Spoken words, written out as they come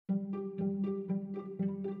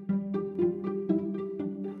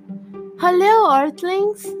Hello,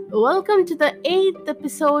 Earthlings! Welcome to the 8th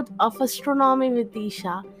episode of Astronomy with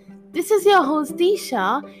Disha. This is your host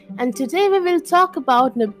Disha, and today we will talk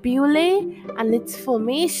about nebulae and its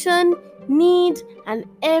formation, need, and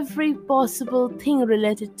every possible thing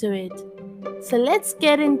related to it. So let's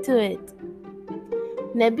get into it.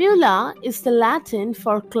 Nebula is the Latin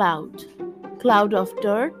for cloud. Cloud of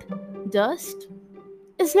dirt, dust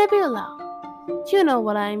is nebula. You know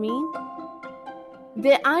what I mean?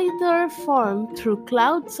 They either form through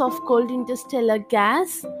clouds of cold interstellar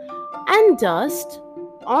gas and dust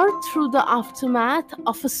or through the aftermath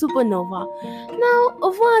of a supernova. Now,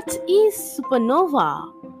 what is supernova?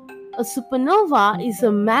 A supernova is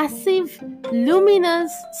a massive,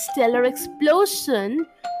 luminous stellar explosion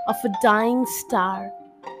of a dying star.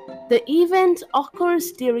 The event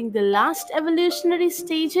occurs during the last evolutionary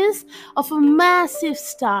stages of a massive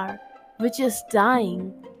star which is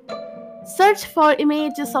dying. Search for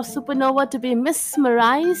images of supernova to be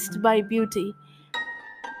mesmerized by beauty,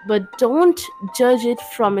 but don't judge it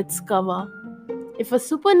from its cover. If a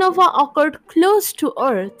supernova occurred close to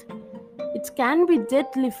Earth, it can be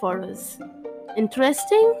deadly for us.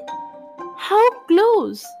 Interesting? How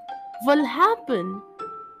close will happen?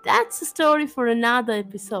 That's a story for another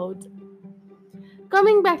episode.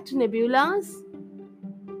 Coming back to nebulas,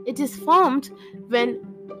 it is formed when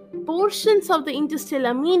portions of the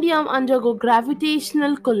interstellar medium undergo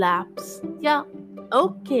gravitational collapse. Yeah,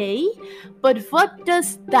 okay, but what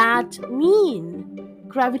does that mean?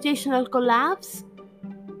 Gravitational collapse?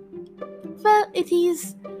 Well, it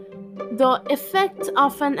is the effect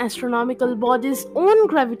of an astronomical body's own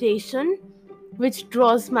gravitation which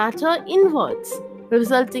draws matter inwards,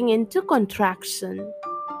 resulting into contraction.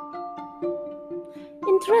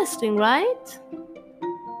 Interesting, right?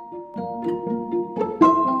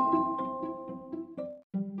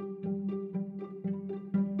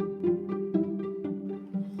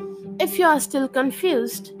 If you are still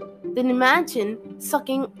confused, then imagine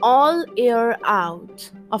sucking all air out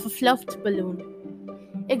of a fluffed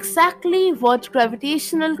balloon. Exactly what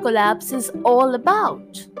gravitational collapse is all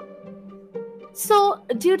about. So,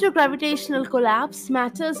 due to gravitational collapse,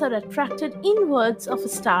 matters are attracted inwards of a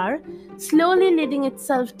star, slowly leading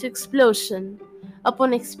itself to explosion.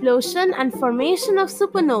 Upon explosion and formation of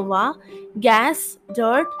supernova, gas,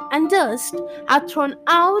 dirt, and dust are thrown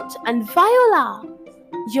out, and voila!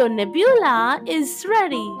 Your nebula is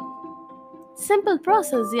ready. Simple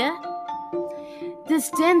process, yeah?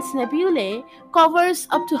 This dense nebulae covers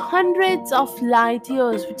up to hundreds of light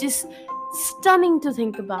years, which is stunning to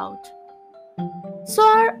think about. So,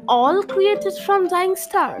 are all created from dying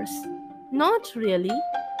stars? Not really,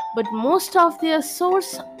 but most of their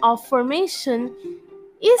source of formation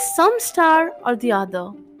is some star or the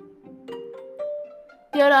other.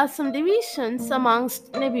 There are some divisions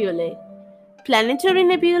amongst nebulae: planetary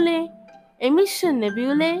nebulae, emission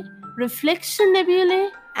nebulae, reflection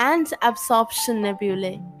nebulae, and absorption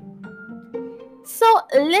nebulae. So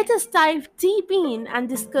let us dive deep in and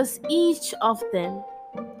discuss each of them.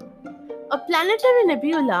 A planetary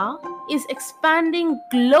nebula is expanding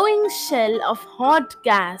glowing shell of hot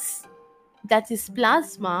gas, that is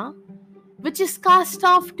plasma, which is cast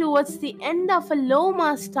off towards the end of a low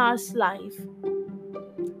mass star's life.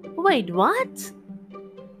 Wait, what?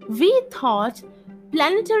 We thought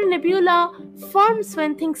planetary nebula forms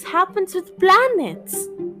when things happen with planets.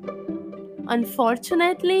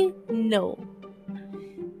 Unfortunately, no.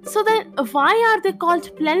 So then, why are they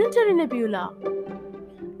called planetary nebula?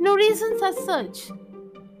 No reasons as such.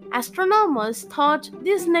 Astronomers thought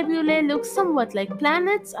these nebulae looked somewhat like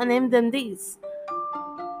planets and named them these.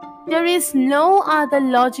 There is no other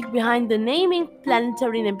logic behind the naming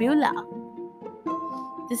planetary nebula.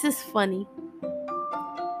 This is funny.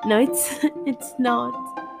 No, it's not.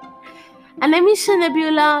 An emission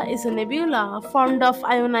nebula is a nebula formed of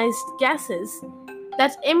ionized gases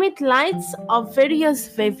that emit lights of various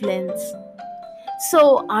wavelengths.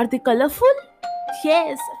 So, are they colorful?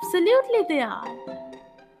 Yes, absolutely they are.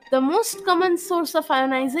 The most common source of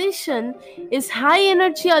ionization is high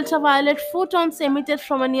energy ultraviolet photons emitted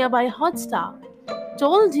from a nearby hot star.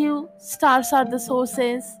 Told you, stars are the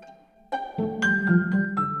sources.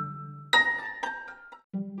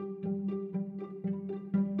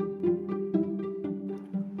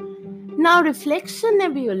 Now, reflection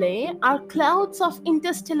nebulae are clouds of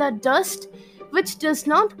interstellar dust which does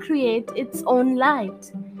not create its own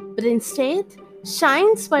light, but instead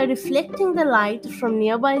shines by reflecting the light from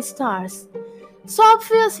nearby stars. So,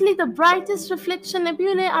 obviously, the brightest reflection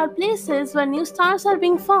nebulae are places where new stars are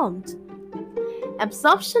being formed.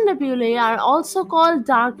 Absorption nebulae are also called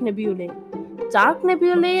dark nebulae. Dark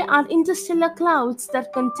nebulae are interstellar clouds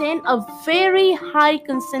that contain a very high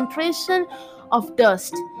concentration of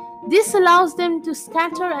dust. This allows them to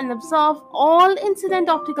scatter and absorb all incident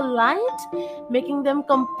optical light, making them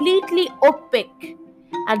completely opaque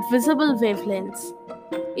at visible wavelengths.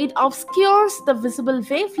 It obscures the visible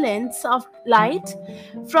wavelengths of light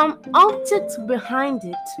from objects behind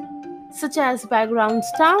it, such as background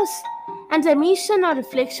stars and emission or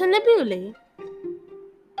reflection nebulae.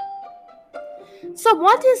 So,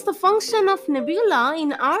 what is the function of nebula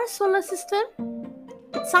in our solar system?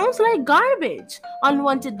 It sounds like garbage,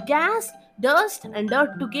 unwanted gas, dust, and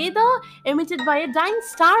dirt together emitted by a dying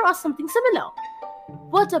star or something similar.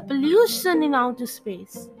 What a pollution in outer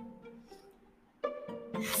space!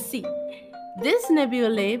 See, these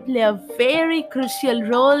nebulae play a very crucial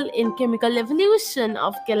role in chemical evolution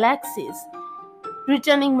of galaxies,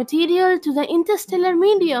 returning material to the interstellar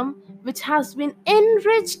medium which has been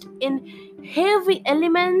enriched in heavy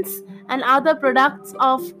elements and other products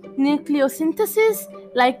of nucleosynthesis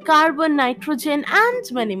like carbon, nitrogen,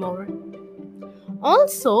 and many more.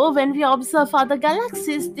 Also, when we observe other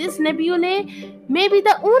galaxies, these nebulae may be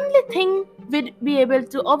the only thing we'd be able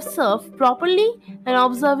to observe properly, and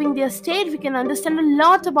observing their state, we can understand a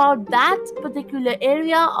lot about that particular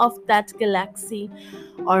area of that galaxy,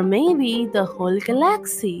 or maybe the whole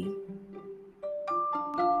galaxy.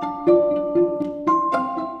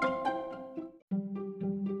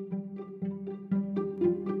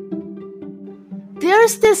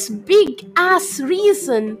 There's this big ass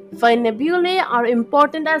reason why nebulae are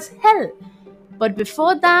important as hell. But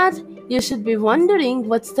before that, you should be wondering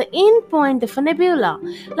what's the end point of a nebula?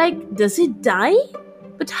 Like, does it die?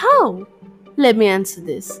 But how? Let me answer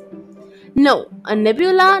this. No, a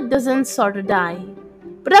nebula doesn't sort of die.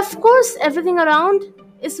 But of course, everything around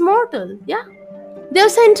is mortal, yeah? They're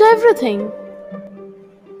sent to everything.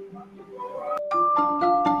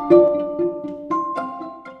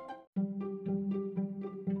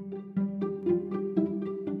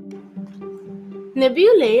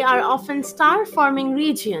 Nebulae are often star-forming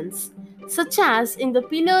regions, such as in the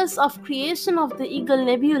Pillars of Creation of the Eagle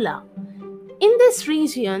Nebula. In these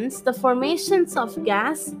regions, the formations of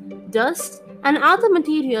gas, dust, and other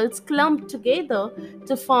materials clump together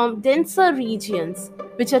to form denser regions,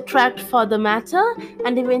 which attract further matter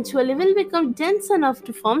and eventually will become dense enough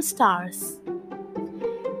to form stars.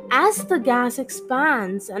 As the gas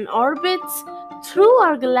expands and orbits through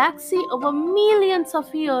our galaxy over millions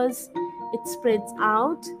of years, it spreads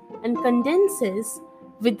out and condenses,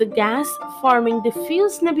 with the gas forming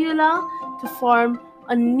diffuse nebula to form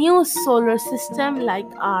a new solar system like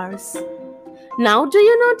ours. Now, do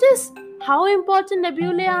you notice how important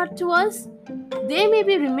nebulae are to us? They may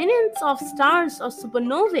be remnants of stars or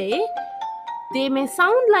supernovae. They may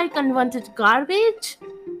sound like unwanted garbage,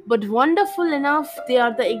 but wonderful enough, they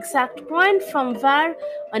are the exact point from where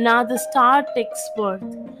another star takes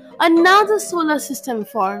birth. Another solar system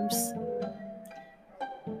forms.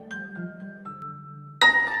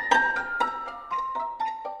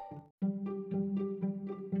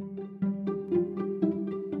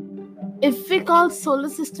 If we call solar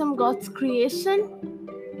system God's creation,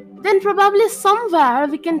 then probably somewhere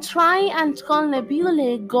we can try and call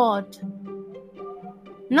nebulae God.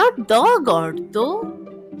 Not the God though.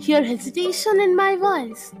 Hear hesitation in my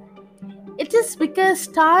voice. It is because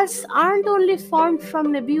stars aren't only formed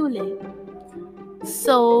from nebulae.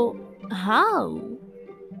 So, how?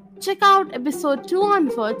 Check out episode 2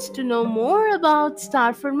 onwards to know more about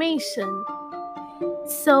star formation.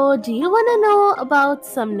 So, do you want to know about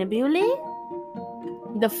some nebulae?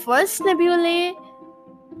 The first nebulae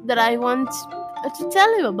that I want to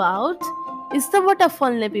tell you about is the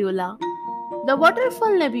Waterfall Nebula. The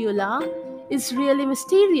Waterfall Nebula is really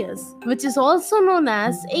mysterious, which is also known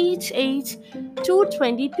as HH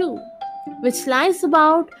 222, which lies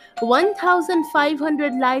about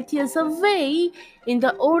 1,500 light years away in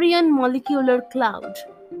the Orion Molecular Cloud.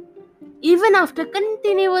 Even after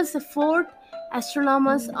continuous effort,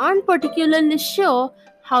 astronomers aren't particularly sure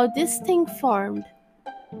how this thing formed.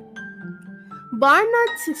 Barnard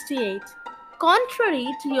 68. Contrary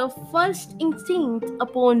to your first instinct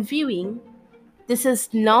upon viewing, this is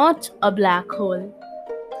not a black hole.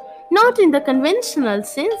 Not in the conventional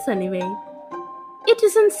sense, anyway. It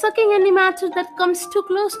isn't sucking any matter that comes too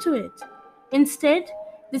close to it. Instead,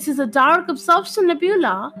 this is a dark absorption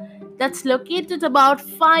nebula that's located about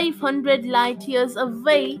 500 light years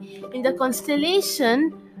away in the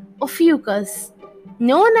constellation Ophiuchus,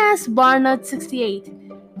 known as Barnard 68,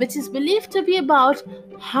 which is believed to be about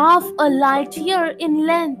half a light year in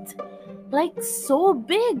length. Like so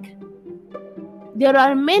big. There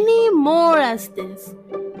are many more as this.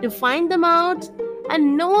 to find them out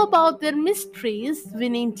and know about their mysteries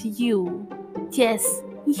winning to you. Yes,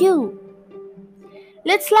 you.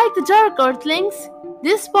 Let's like the dark Earthlings.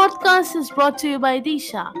 This podcast is brought to you by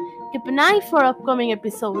Disha. Keep an eye for upcoming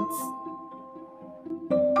episodes.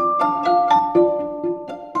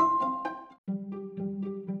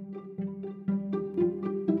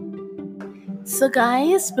 So,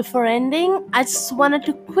 guys, before ending, I just wanted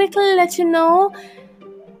to quickly let you know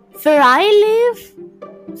where I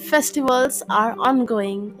live, festivals are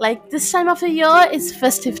ongoing. Like this time of the year is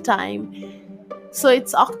festive time. So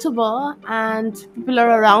it's October and people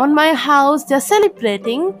are around my house, they're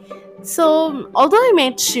celebrating. So, although I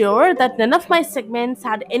made sure that none of my segments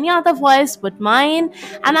had any other voice but mine,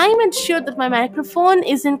 and I made sure that my microphone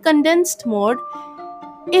is in condensed mode,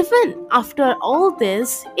 even after all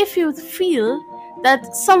this, if you feel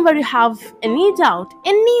that somewhere you have any doubt,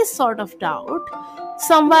 any sort of doubt,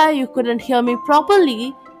 somewhere you couldn't hear me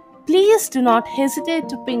properly, please do not hesitate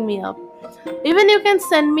to ping me up. Even you can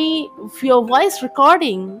send me your voice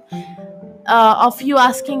recording of you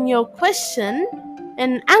asking your question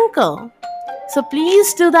in Anchor. So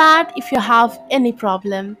please do that if you have any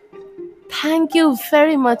problem. Thank you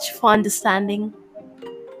very much for understanding.